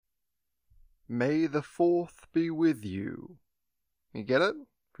May the Fourth be with you. You get it?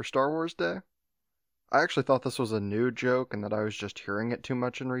 For Star Wars Day? I actually thought this was a new joke and that I was just hearing it too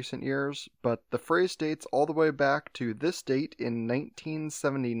much in recent years, but the phrase dates all the way back to this date in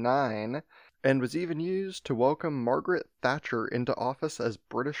 1979 and was even used to welcome Margaret Thatcher into office as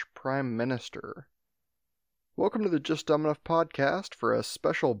British Prime Minister. Welcome to the Just Dumb Enough podcast for a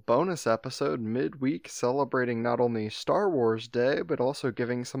special bonus episode midweek celebrating not only Star Wars Day, but also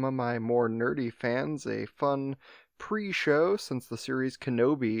giving some of my more nerdy fans a fun pre-show since the series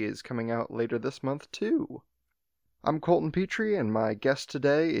Kenobi is coming out later this month too. I'm Colton Petrie, and my guest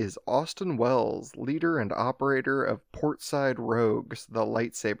today is Austin Wells, leader and operator of Portside Rogues, the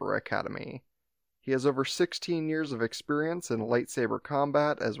Lightsaber Academy. He has over 16 years of experience in lightsaber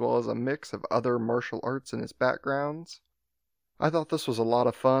combat, as well as a mix of other martial arts in his backgrounds. I thought this was a lot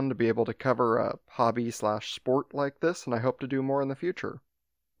of fun to be able to cover a hobby/sport like this, and I hope to do more in the future.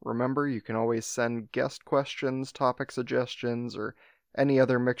 Remember, you can always send guest questions, topic suggestions, or any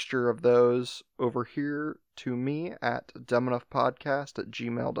other mixture of those over here to me at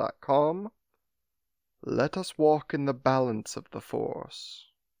dumbenoughpodcast@gmail.com. Let us walk in the balance of the Force.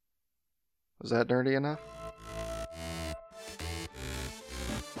 Was that nerdy enough?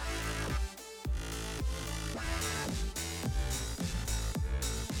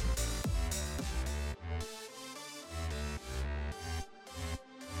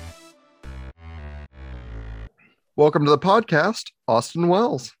 Welcome to the podcast, Austin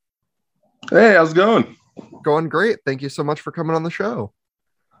Wells. Hey, how's it going? Going great. Thank you so much for coming on the show.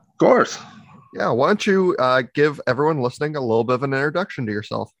 Of course. Yeah, why don't you give everyone listening a little bit of an introduction to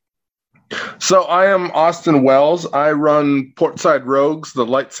yourself? So I am Austin Wells. I run Portside Rogues, the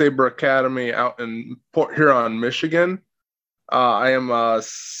Lightsaber Academy out in Port Huron, Michigan. I am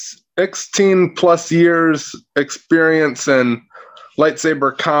 16 plus years experience in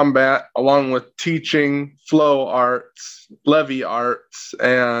lightsaber combat, along with teaching, flow arts, levy arts,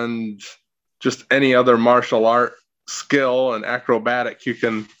 and just any other martial art skill and acrobatic you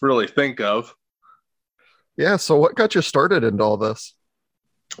can really think of. Yeah, so what got you started into all this?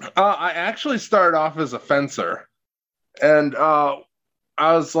 I actually started off as a fencer, and I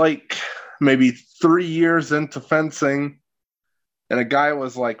was like maybe 3 years into fencing, and a guy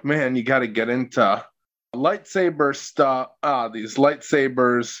was like, man, you got to get into lightsaber stuff. These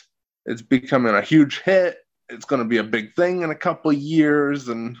lightsabers, it's becoming a huge hit. It's going to be a big thing in a couple of years,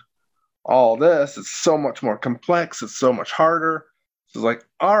 and all this. It's so much more complex. It's so much harder. So it's like,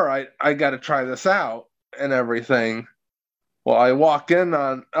 all right, I got to try this out and everything. Well, I walk in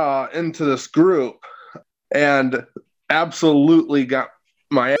on into this group and absolutely got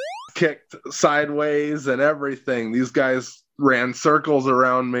my ass kicked sideways and everything. These guys ran circles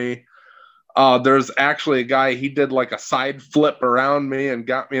around me. There's actually a guy, he did like a side flip around me and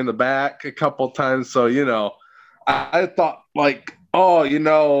got me in the back a couple times. So, I thought like,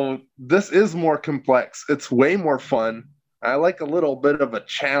 oh, this is more complex. It's way more fun. I like a little bit of a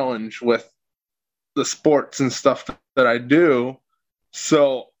challenge with the sports and stuff that I do.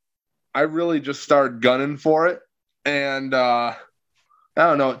 So I really just started gunning for it. And I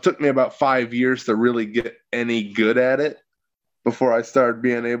don't know, it took me about 5 years to really get any good at it before I started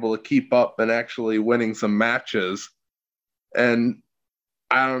being able to keep up and actually winning some matches. And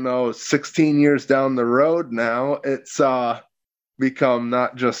I don't know, 16 years down the road now, it's become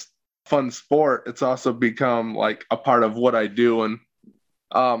not just fun sport, it's also become like a part of what I do and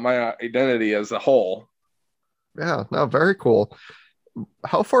my identity as a whole. Yeah, no, very cool.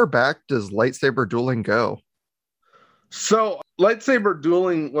 How far back does lightsaber dueling go? So lightsaber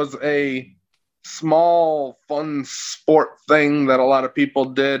dueling was a small fun sport thing that a lot of people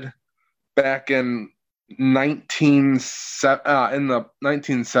did back in in the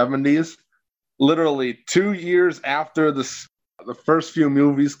 1970s. Literally 2 years after the first few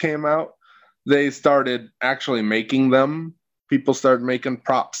movies came out, they started actually making them. People started making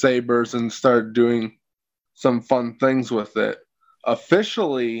prop sabers and started doing some fun things with it.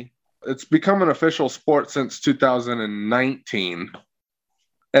 Officially, it's become an official sport since 2019,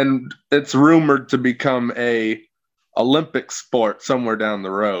 and it's rumored to become a Olympic sport somewhere down the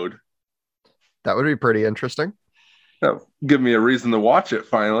road. That would be pretty interesting. That'll give me a reason to watch it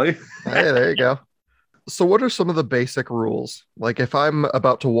finally. Hey, there you go. So what are some of the basic rules? Like if I'm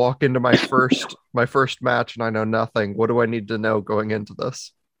about to walk into my first match and I know nothing, what do I need to know going into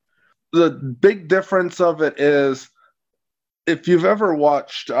this? The big difference of it is if you've ever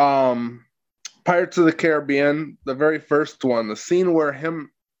watched Pirates of the Caribbean, the very first one, the scene where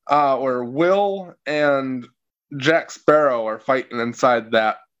where Will and Jack Sparrow are fighting inside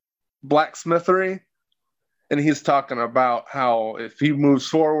that blacksmithery, and he's talking about how if he moves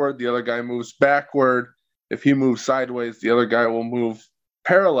forward, the other guy moves backward. If he moves sideways, the other guy will move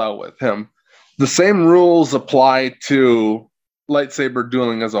parallel with him. The same rules apply to lightsaber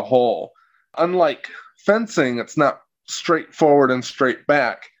dueling as a whole. Unlike fencing, it's not straight forward and straight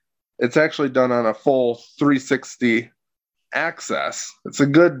back. It's actually done on a full 360 axis. It's a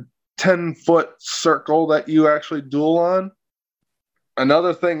good 10-foot circle that you actually duel on.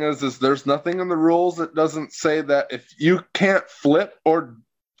 Another thing is there's nothing in the rules that doesn't say that if you can't flip or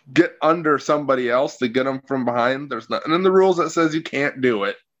get under somebody else to get them from behind, there's nothing in the rules that says you can't do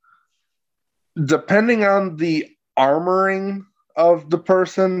it. Depending on the armoring of the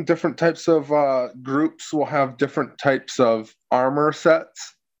person, different types of groups will have different types of armor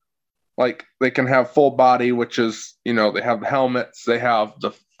sets. Like they can have full body, which is, they have helmets, they have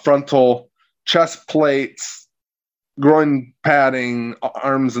the frontal chest plates, groin padding,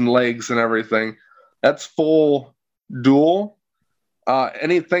 arms and legs and everything. That's full duel.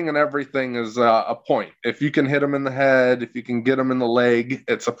 Anything and everything is a point. If you can hit them in the head, if you can get them in the leg,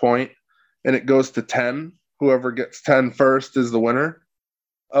 it's a point, and it goes to 10. Whoever gets 10 first is the winner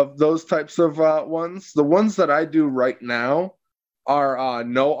of those types of ones. The ones that I do right now are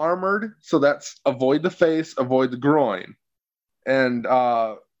no armored, so that's avoid the face, avoid the groin. And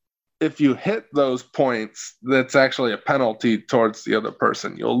if you hit those points, that's actually a penalty towards the other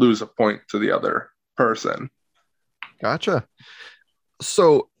person. You'll lose a point to the other person. Gotcha.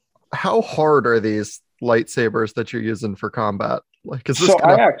 So how hard are these lightsabers that you're using for combat? Like, is this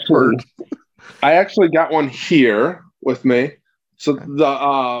hard? I actually got one here with me. So okay.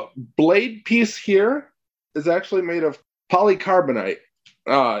 The blade piece here is actually made of polycarbonate.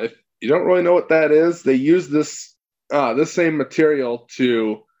 If you don't really know what that is, they use this same material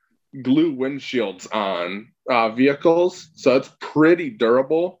to glue windshields on vehicles. So it's pretty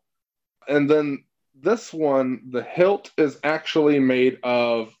durable. And then this one, the hilt is actually made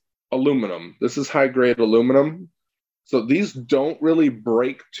of aluminum. This is high-grade aluminum. So these don't really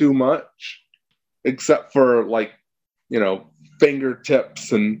break too much, except for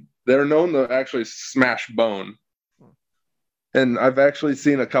fingertips, and they're known to actually smash bone. And I've actually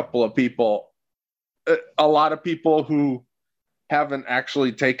seen a lot of people who haven't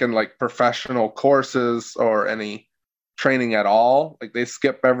actually taken professional courses or any training at all. They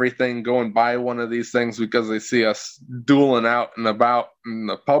skip everything, go and buy one of these things because they see us dueling out and about in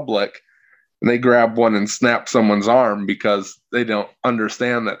the public, and they grab one and snap someone's arm because they don't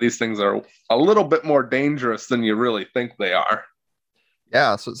understand that these things are a little bit more dangerous than you really think they are.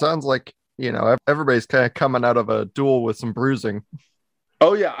 Yeah, so it sounds like, everybody's kind of coming out of a duel with some bruising.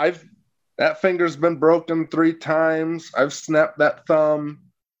 Oh yeah, that finger's been broken 3 times. I've snapped that thumb.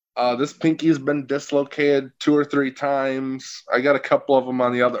 This pinky's been dislocated 2 or 3 times. I got a couple of them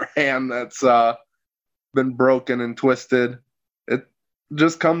on the other hand that's been broken and twisted. It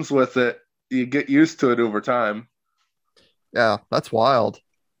just comes with it. You get used to it over time. Yeah, that's wild.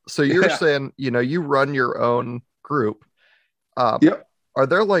 So you're saying, you run your own group. Yep. Are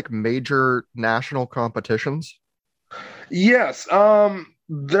there major national competitions? Yes.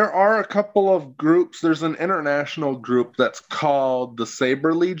 There are a couple of groups. There's an international group that's called the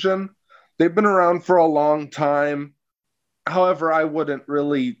Saber Legion. They've been around for a long time. However, I wouldn't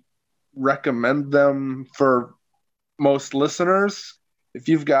really recommend them for most listeners. If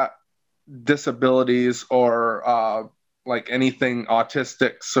you've got disabilities or anything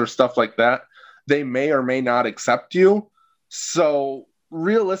autistics or stuff like that, they may or may not accept you. So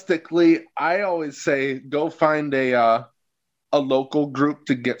realistically, I always say go find a local group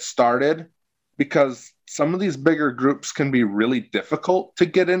to get started, because some of these bigger groups can be really difficult to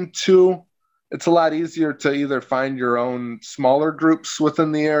get into. It's a lot easier to either find your own smaller groups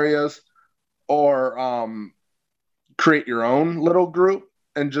within the areas or create your own little group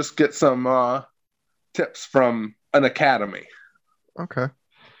and just get some tips from an academy. Okay.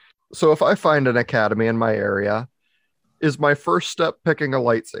 So if I find an academy in my area, is my first step picking a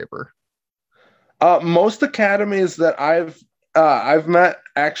lightsaber? Most academies that I've met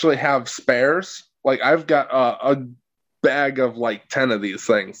actually have spares. I've got a bag of 10 of these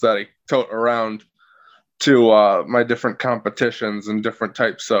things that I tote around to my different competitions and different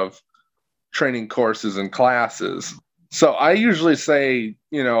types of training courses and classes. So I usually say,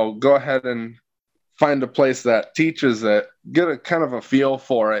 go ahead and find a place that teaches it, get a kind of a feel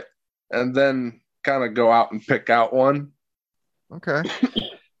for it, and then kind of go out and pick out one. Okay.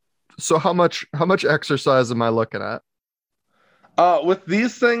 So how much exercise am I looking at? With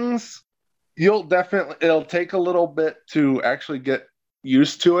these things, it'll take a little bit to actually get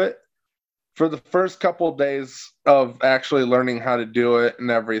used to it. For the first couple of days of actually learning how to do it and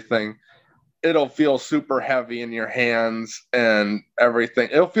everything, it'll feel super heavy in your hands and everything.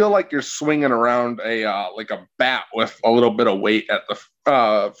 It'll feel like you're swinging around a like a bat with a little bit of weight at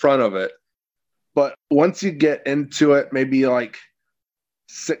the front of it. But once you get into it, maybe like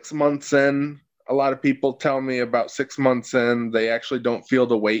 6 months in, a lot of people tell me about 6 months in, they actually don't feel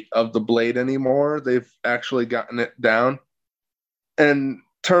the weight of the blade anymore. They've actually gotten it down. In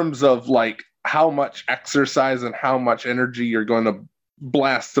terms of like how much exercise and how much energy you're going to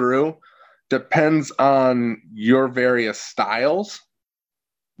blast through, depends on your various styles,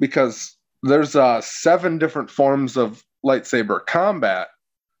 because there's 7 different forms of lightsaber combat.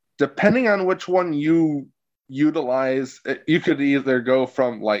 Depending on which one you utilize, you could either go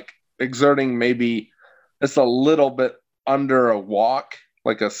from like exerting maybe it's a little bit under a walk,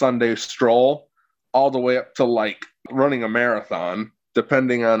 like a Sunday stroll, all the way up to like running a marathon,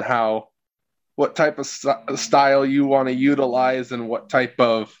 depending on what type of style you want to utilize and what type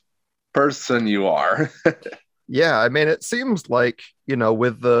of person you are. Yeah, I mean, it seems like,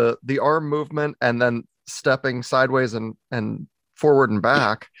 with the arm movement and then stepping sideways and forward and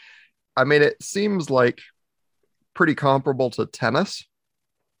back, I mean, it seems like pretty comparable to tennis,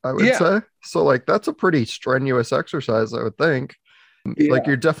 I would say. So, like, that's a pretty strenuous exercise, I would think. Yeah. Like,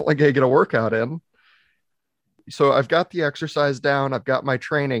 you're definitely going to get a workout in. So, I've got the exercise down, I've got my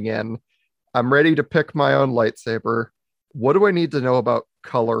training in, I'm ready to pick my own lightsaber. What do I need to know about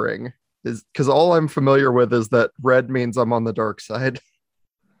coloring? Is because all I'm familiar with is that red means I'm on the dark side.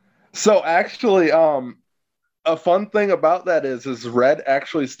 So actually, a fun thing about that is red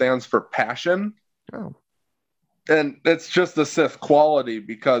actually stands for passion. Oh. And it's just a Sith quality,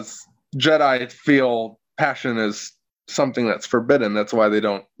 because Jedi feel passion is something that's forbidden. That's why they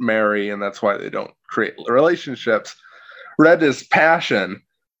don't marry, and that's why they don't create relationships. Red is passion.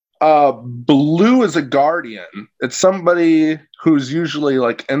 Blue is a guardian. It's somebody who's usually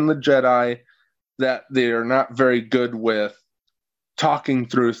like in the Jedi that they're not very good with talking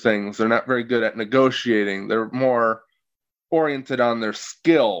through things. They're not very good at negotiating. They're more oriented on their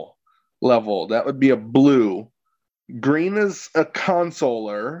skill level. That would be a blue. Green is a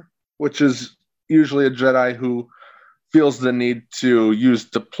consoler, which is usually a Jedi who feels the need to use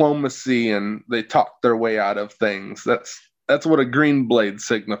diplomacy and they talk their way out of things. That's what a green blade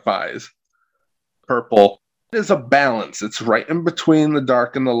signifies. Purple is a balance. It's right in between the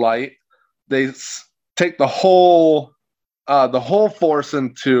dark and the light. They take the whole force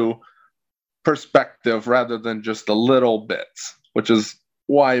into perspective rather than just the little bits, which is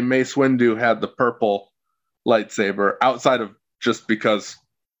why Mace Windu had the purple lightsaber, outside of just because,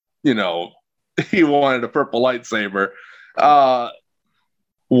 he wanted a purple lightsaber.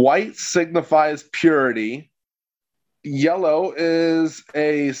 White signifies purity. Yellow is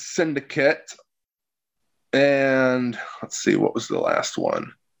a syndicate. And let's see, what was the last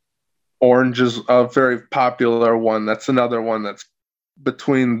one? Orange is a very popular one. That's another one that's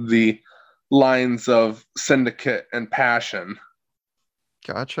between the lines of syndicate and passion.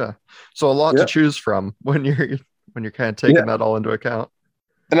 Gotcha. So a lot to choose from when you're kind of taking that all into account.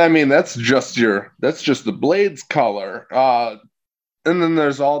 And I mean, that's just the blade's color. And then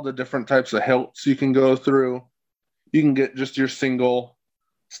there's all the different types of hilts you can go through. You can get just your single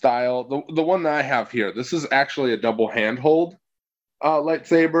style. The one that I have here, this is actually a double handhold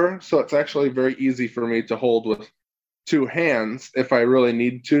lightsaber, so it's actually very easy for me to hold with 2 hands if I really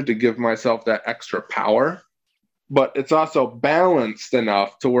need to give myself that extra power. But it's also balanced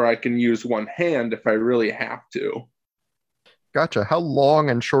enough to where I can use one hand if I really have to. Gotcha. How long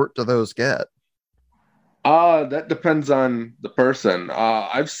and short do those get? That depends on the person.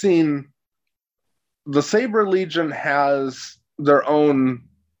 I've seen the Saber Legion has their own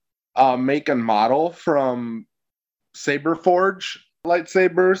make and model from Saberforge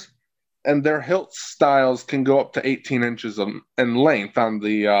lightsabers, and their hilt styles can go up to 18 inches in length on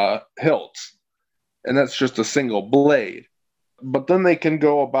the hilts, and that's just a single blade. But then they can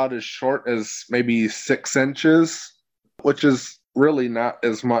go about as short as maybe 6 inches, which is really not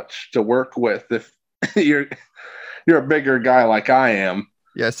as much to work with if you're a bigger guy like I am.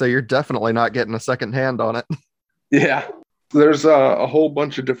 Yeah, so you're definitely not getting a second hand on it. Yeah, there's a whole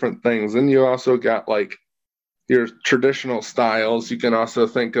bunch of different things. And you also got like your traditional styles. You can also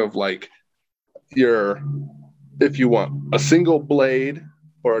think of like if you want a single blade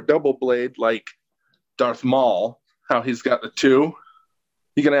or a double blade, like Darth Maul, how he's got the 2.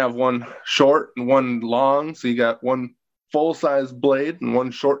 You can have one short and one long. So you got one full-size blade and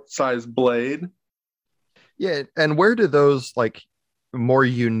one short-size blade. Yeah, and where do those like more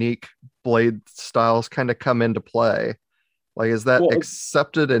unique blade styles kind of come into play? Like, is that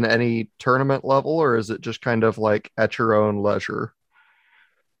accepted in any tournament level, or is it just kind of like at your own leisure?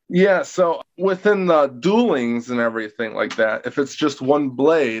 Yeah, so within the duelings and everything like that, if it's just one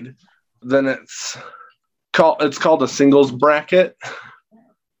blade, then it's called a singles bracket.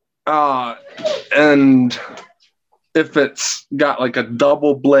 And if it's got like a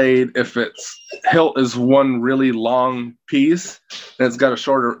double blade, if its hilt is one really long piece and it's got a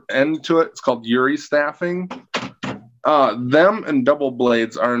shorter end to it, it's called Yuri staffing. Them and double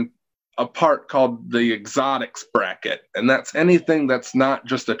blades are in a part called the exotics bracket, and that's anything that's not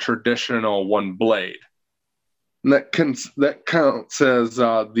just a traditional one blade. And that counts as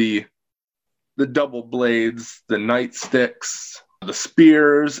the double blades, the nightsticks, the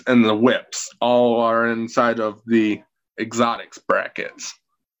spears, and the whips. All are inside of the exotics brackets.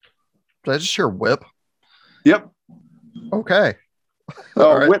 Did I just hear whip? Yep. Okay.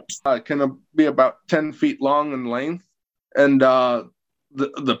 Right. Whips can be about 10 feet long in length, and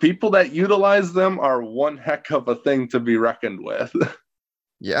the people that utilize them are one heck of a thing to be reckoned with.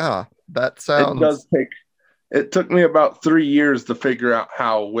 Yeah, that sounds. It took me about 3 years to figure out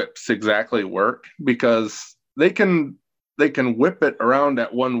how whips exactly work, because they can whip it around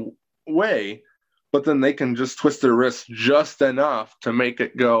at one way, but then they can just twist their wrist just enough to make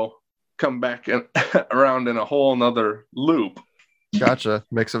it come back around in a whole nother loop. Gotcha.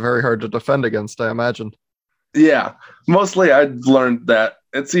 Makes it very hard to defend against, I imagine. Yeah, mostly I learned that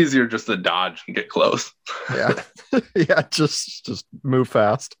it's easier just to dodge and get close. Yeah. Yeah, just move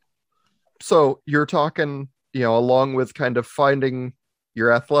fast. So you're talking, along with kind of finding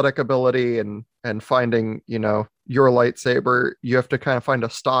your athletic ability and finding, your lightsaber, you have to kind of find a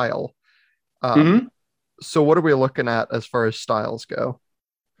style. So what are we looking at as far as styles go?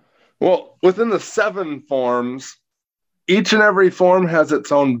 Well, within the 7 forms, each and every form has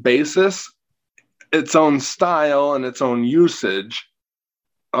its own basis, its own style, and its own usage.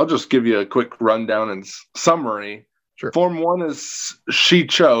 I'll just give you a quick rundown and summary. Sure. Form 1 is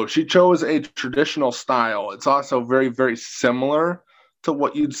Shicho. Shicho is a traditional style. It's also very, very similar to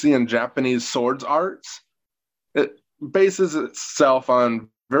what you'd see in Japanese swords arts. It bases itself on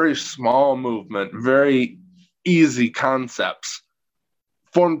very small movement, very easy concepts.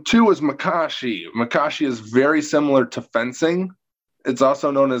 Form 2 is Makashi. Makashi is very similar to fencing. It's also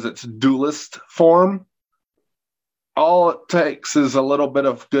known as its duelist form. All it takes is a little bit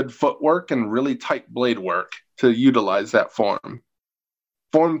of good footwork and really tight blade work to utilize that form.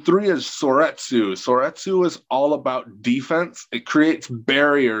 Form 3 is Soretsu. Soretsu is all about defense. It creates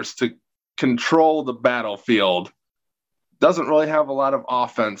barriers to control the battlefield. Doesn't really have a lot of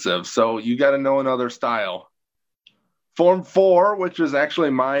offensive, so you got to know another style. Form 4, which is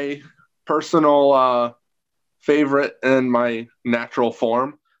actually my personal favorite and my natural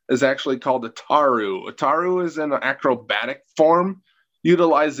form, is actually called Ataru. Ataru is an acrobatic form,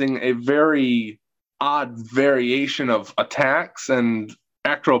 utilizing a very odd variation of attacks and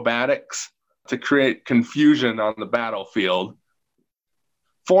acrobatics to create confusion on the battlefield.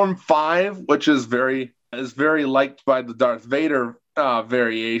 Form 5, which is very liked by the Darth Vader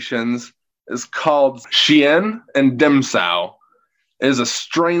variations, is called Shien and Dimsao. It is a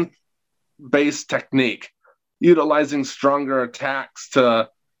strength-based technique, utilizing stronger attacks to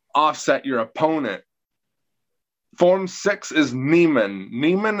offset your opponent. Form 6 is Neiman.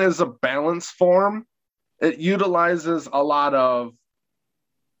 Neiman is a balance form. It utilizes a lot of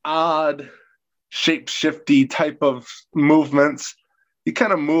odd, shape-shifty type of movements. You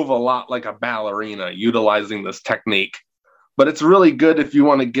kind of move a lot like a ballerina utilizing this technique. But it's really good if you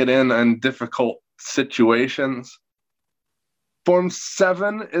want to get in difficult situations. Form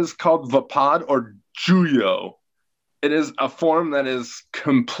 7 is called Vapad or Juyo. It is a form that is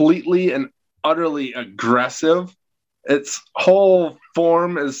completely and utterly aggressive. Its whole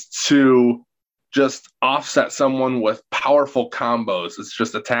form is to just offset someone with powerful combos. It's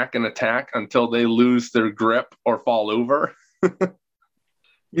just attack and attack until they lose their grip or fall over.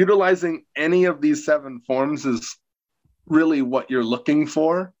 Utilizing any of these 7 forms is really what you're looking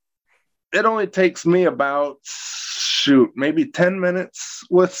for. It only takes me about, maybe 10 minutes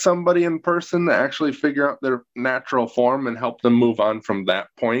with somebody in person to actually figure out their natural form and help them move on from that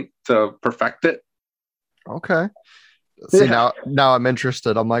point to perfect it. Okay. See, now I'm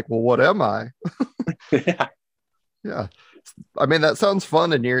interested. I'm like, well, what am I? Yeah. Yeah. I mean, that sounds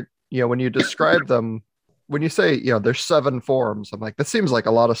fun. And when you describe them, when you say, there's 7 forms, I'm like, that seems like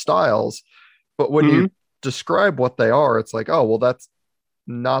a lot of styles. But when you describe what they are, it's like, oh, well, that's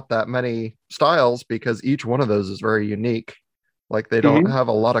not that many styles, because each one of those is very unique. Like they don't have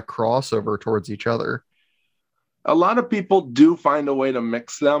a lot of crossover towards each other. A lot of people do find a way to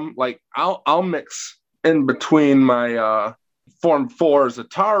mix them. Like I'll mix in between my Form 4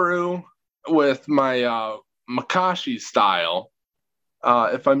 Zataru with my Makashi style.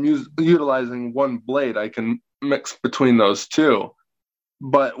 If I'm utilizing one blade, I can mix between those two.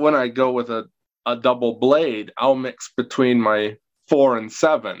 But when I go with a double blade, I'll mix between my 4 and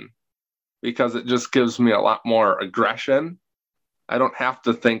 7 because it just gives me a lot more aggression. I don't have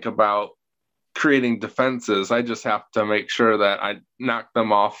to think about creating defenses. I just have to make sure that I knock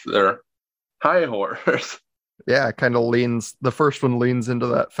them off their high horse. Yeah, it kind of leans. The first one leans into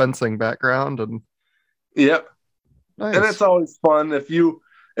that fencing background, and Yep. And nice. it's always fun if you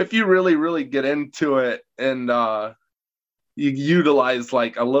really really get into it and you utilize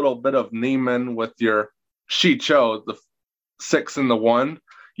like a little bit of Neiman with your Shicho, the 6 and the 1.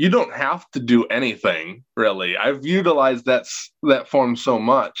 You don't have to do anything really. I've utilized that form so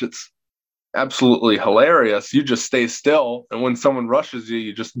much. It's absolutely hilarious. You just stay still, and when someone rushes you,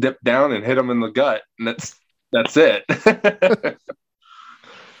 you just dip down and hit them in the gut, and that's it.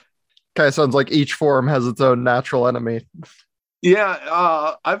 Kind of sounds like each form has its own natural enemy.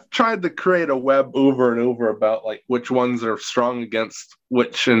 Yeah, I've tried to create a web over and over about like which ones are strong against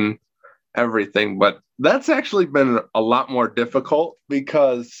which and everything, but that's actually been a lot more difficult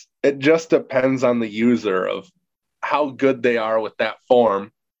because it just depends on the user of how good they are with that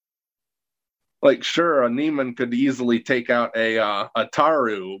form. Like, sure, a Neiman could easily take out a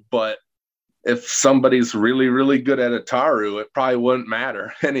Taru, but if somebody's really, really good at a Taru, it probably wouldn't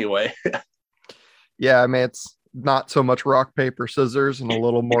matter anyway. Yeah, I mean it's not so much rock paper scissors and a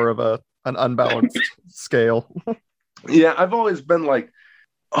little more of an unbalanced scale. Yeah, I've always been like,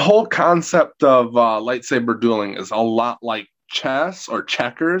 a whole concept of lightsaber dueling is a lot like chess or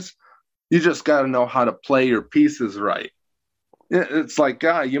checkers. You just got to know how to play your pieces right. It's like,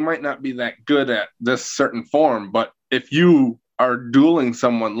 you might not be that good at this certain form, but if you are dueling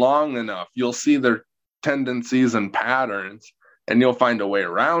someone long enough, you'll see their tendencies and patterns, and you'll find a way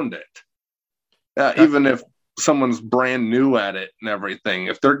around it. Even if someone's brand new at it and everything,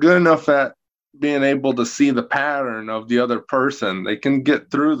 if they're good enough at being able to see the pattern of the other person, they can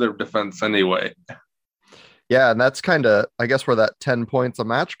get through their defense anyway. Yeah, and that's kind of, I guess, where that 10 points a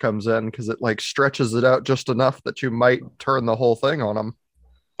match comes in because it like stretches it out just enough that you might turn the whole thing on them.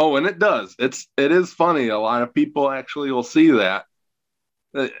 Oh, and it does. It is funny. A lot of people actually will see that,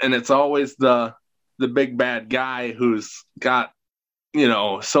 and it's always the big bad guy who's got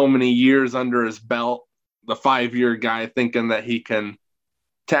so many years under his belt. The 5-year guy thinking that he can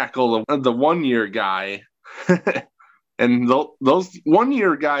tackle the 1-year guy. And those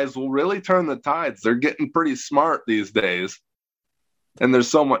 1-year guys will really turn the tides. They're getting pretty smart these days. And there's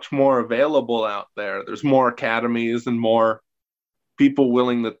so much more available out there. There's more academies and more people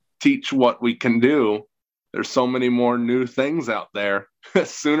willing to teach what we can do. There's so many more new things out there.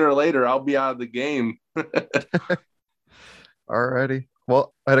 Sooner or later, I'll be out of the game. Alrighty.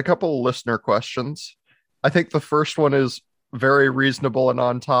 Well, I had a couple of listener questions. I think the first one is very reasonable and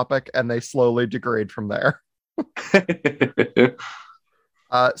on topic, and they slowly degrade from there.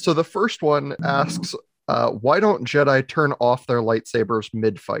 So the first one asks, why don't Jedi turn off their lightsabers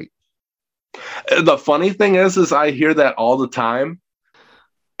mid-fight? The funny thing is I hear that all the time.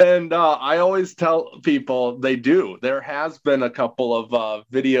 And I always tell people they do. There has been a couple of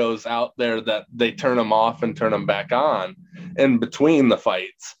videos out there that they turn them off and turn them back on in between the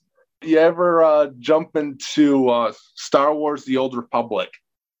fights. You ever jump into Star Wars: The Old Republic?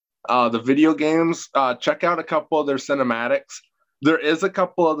 The video games, check out a couple of their cinematics. There is a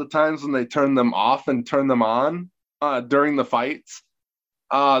couple of the times when they turn them off and turn them on during the fights.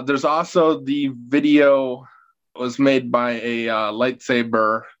 There's also the video was made by a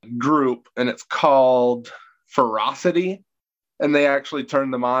lightsaber group, and it's called Ferocity, and they actually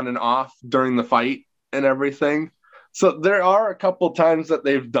turn them on and off during the fight and everything. So there are a couple times that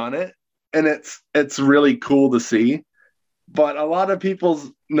they've done it, and it's really cool to see. But a lot of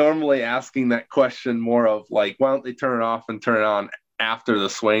people's normally asking that question more of like, why don't they turn it off and turn it on after the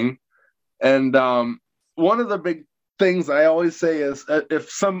swing? And one of the big things I always say is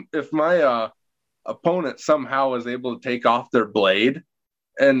if my opponent somehow is able to take off their blade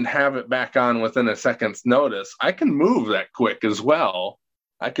and have it back on within a second's notice, I can move that quick as well.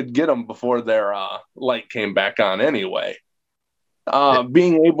 I could get them before their light came back on anyway.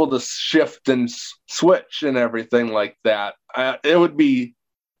 Being able to shift and switch and everything like that, it would be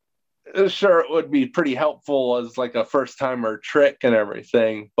pretty helpful as like a first timer trick and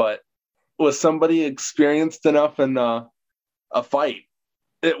everything. But with somebody experienced enough in a fight,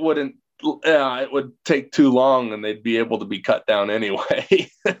 it wouldn't. It would take too long, and they'd be able to be cut down anyway.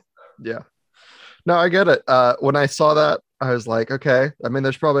 Yeah. No, I get it. When I saw that, I was like, okay. I mean,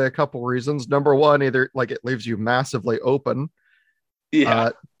 there's probably a couple reasons. Number one, either like it leaves you massively open. Yeah.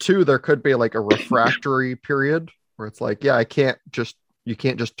 Two, there could be like a refractory period where it's like, yeah, I can't just you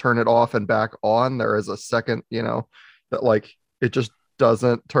can't just turn it off and back on. There is a second, that like it just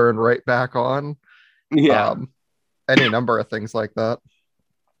doesn't turn right back on. Yeah. Um, any number of things like that.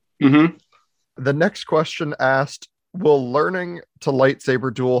 Hmm. The next question asked, will learning to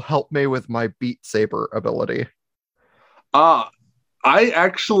lightsaber duel help me with my Beat Saber ability? Uh, I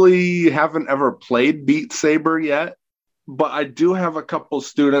actually haven't ever played Beat Saber yet, but I do have a couple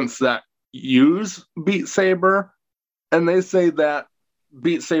students that use Beat Saber, and they say that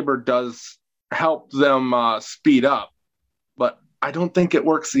Beat Saber does help them speed up, but I don't think it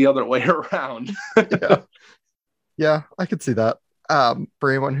works the other way around. Yeah. Yeah, I could see that. For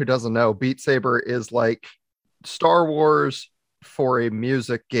anyone who doesn't know, Beat Saber is like Star Wars for a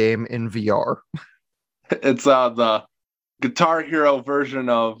music game in VR. It's the Guitar Hero version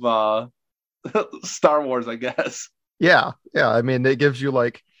of Star Wars, I guess. Yeah, yeah. I mean, it gives you two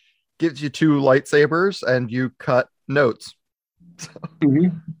lightsabers and you cut notes.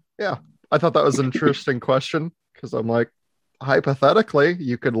 Mhm. Yeah, I thought that was an interesting question because I'm like, hypothetically,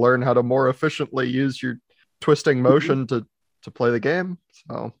 you could learn how to more efficiently use your twisting motion to play the game.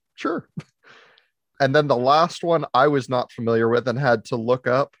 So sure. And then the last one I was not familiar with and had to look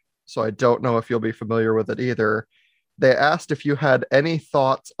up. So I don't know if you'll be familiar with it either. They asked if you had any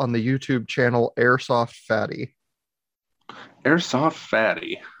thoughts on the YouTube channel Airsoft Fatty. Airsoft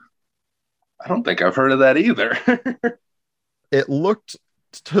Fatty. I don't think I've heard of that either. It looked,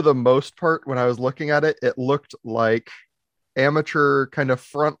 to the most part, when I was looking at it, it looked like amateur kind of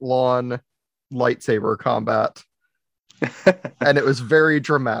front lawn lightsaber combat. And it was very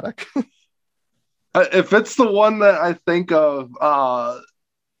dramatic. If it's the one that I think of,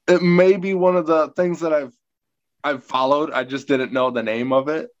 it may be one of the things that I've followed. I just didn't know the name of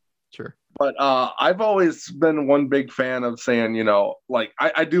it. Sure. But I've always been one big fan of saying, like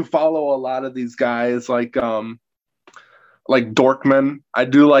I do follow a lot of these guys, like Dorkman. I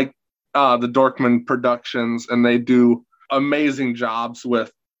do like the Dorkman Productions, and they do amazing jobs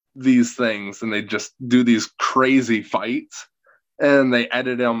with these things, and they just do these crazy fights, and they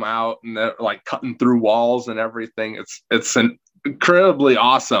edit them out, and they're like cutting through walls and everything. It's incredibly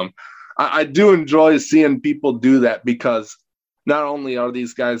awesome. I do enjoy seeing people do that because not only are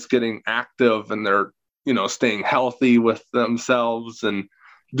these guys getting active and they're staying healthy with themselves and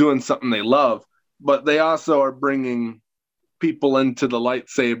doing something they love, but they also are bringing people into the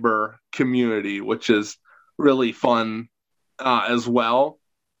lightsaber community, which is really fun as well.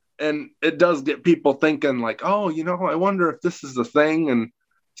 And it does get people thinking like, oh, I wonder if this is the thing. And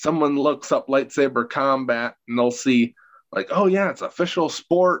someone looks up lightsaber combat and they'll see like, oh yeah, it's official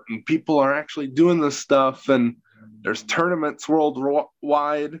sport and people are actually doing this stuff. And there's tournaments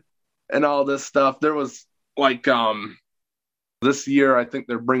worldwide and all this stuff. There was like this year, I think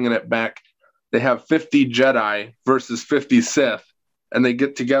they're bringing it back. They have 50 Jedi versus 50 Sith, and they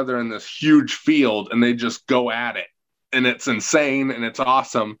get together in this huge field and they just go at it. And it's insane and it's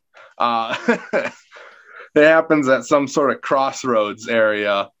awesome. It happens at some sort of crossroads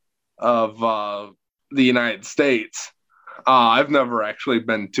area of the United States. I've never actually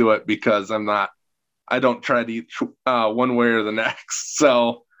been to it because I don't try to eat one way or the next,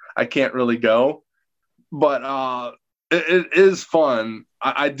 so I can't really go. But it is fun.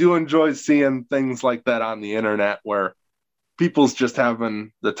 I do enjoy seeing things like that on the internet where people's just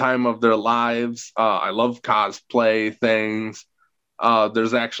having the time of their lives. I love cosplay things.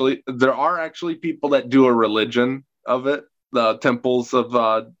 There are actually people that do a religion of it. There's temples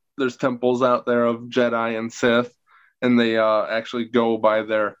out there of Jedi and Sith, and they actually go by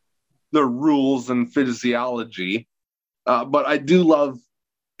their rules and physiology. But I do love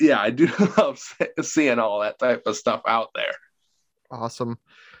seeing all that type of stuff out there. Awesome.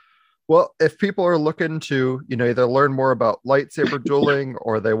 Well, if people are looking to, either learn more about lightsaber dueling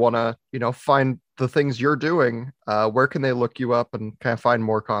or they want to, find the things you're doing, where can they look you up and kind of find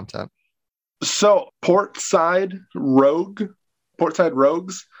more content? So Portside Rogues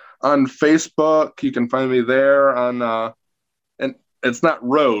on Facebook. You can find me there on, and it's not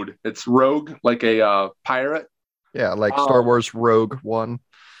road, it's rogue, like a pirate. Yeah, like Star Wars Rogue One.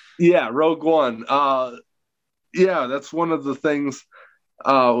 Yeah, Rogue One. Yeah, that's one of the things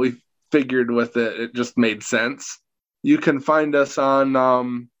we figured with it. It just made sense. You can find us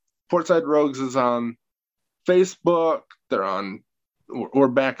on Portside Rogues is on Facebook. We're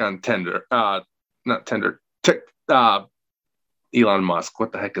back on Tinder. Not Tinder. Elon Musk.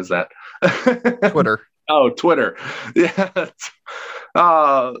 What the heck is that? Twitter. Oh, Twitter. Yeah.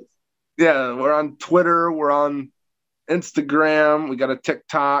 Yeah, we're on Twitter. We're on Instagram. We got a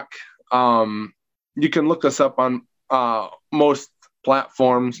TikTok. You can look us up on most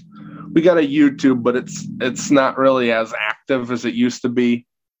platforms. We got a YouTube, but it's not really as active as it used to be.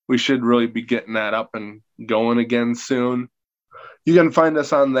 We should really be getting that up and going again soon. You can find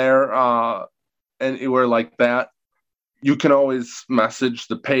us on there, anywhere like that. You can always message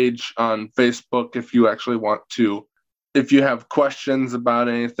the page on Facebook if you actually want to. If you have questions about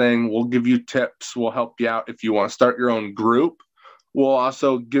anything, we'll give you tips. We'll help you out. If you want to start your own group, we'll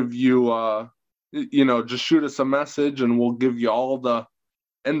also give you, just shoot us a message and we'll give you all the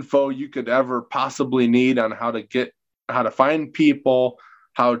info you could ever possibly need on how to find people,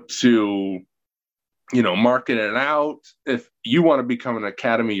 how to, market it out. If you want to become an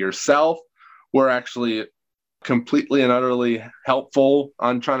academy yourself, we're actually completely and utterly helpful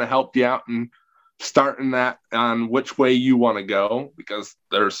on trying to help you out and starting that on which way you want to go, because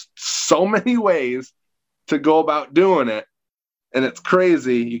there's so many ways to go about doing it. And it's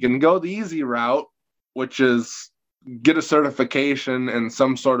crazy. You can go the easy route, which is get a certification in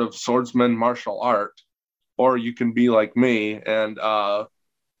some sort of swordsman martial art, or you can be like me and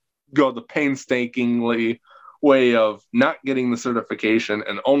go the painstakingly way of not getting the certification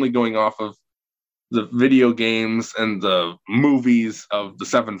and only going off of the video games and the movies of the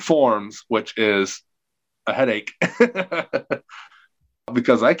 7 forms, which is a headache.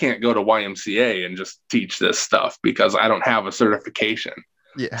 Because I can't go to YMCA and just teach this stuff because I don't have a certification.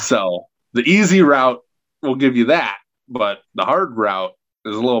 Yeah. So the easy route will give you that, but the hard route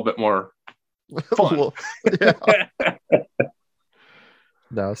is a little bit more fun. Well, yeah.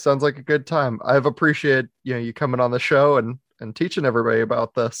 No, sounds like a good time. I've appreciated you coming on the show and teaching everybody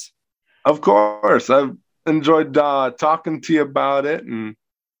about this. Of course, I've enjoyed talking to you about it and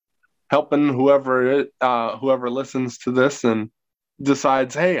helping whoever listens to this and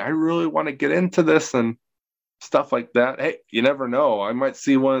decides, hey, I really want to get into this and stuff like that. Hey, you never know. I might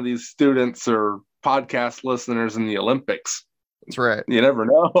see one of these students or podcast listeners in the Olympics. That's right. You never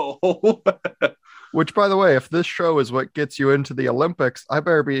know. Which, by the way, if this show is what gets you into the Olympics, I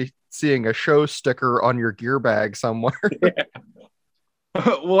better be seeing a show sticker on your gear bag somewhere. Yeah.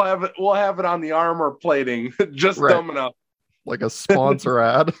 We'll have it on the armor plating, just right. Dumb enough. Like a sponsor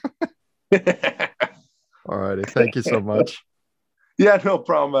ad. Alrighty, thank you so much. Yeah, no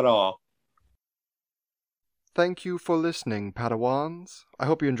problem at all. Thank you for listening, Padawans. I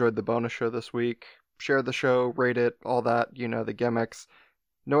hope you enjoyed the bonus show this week. Share the show, rate it, all that, the gimmicks.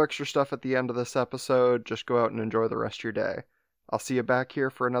 No extra stuff at the end of this episode. Just go out and enjoy the rest of your day. I'll see you back here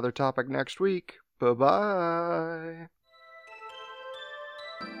for another topic next week. Bye-bye.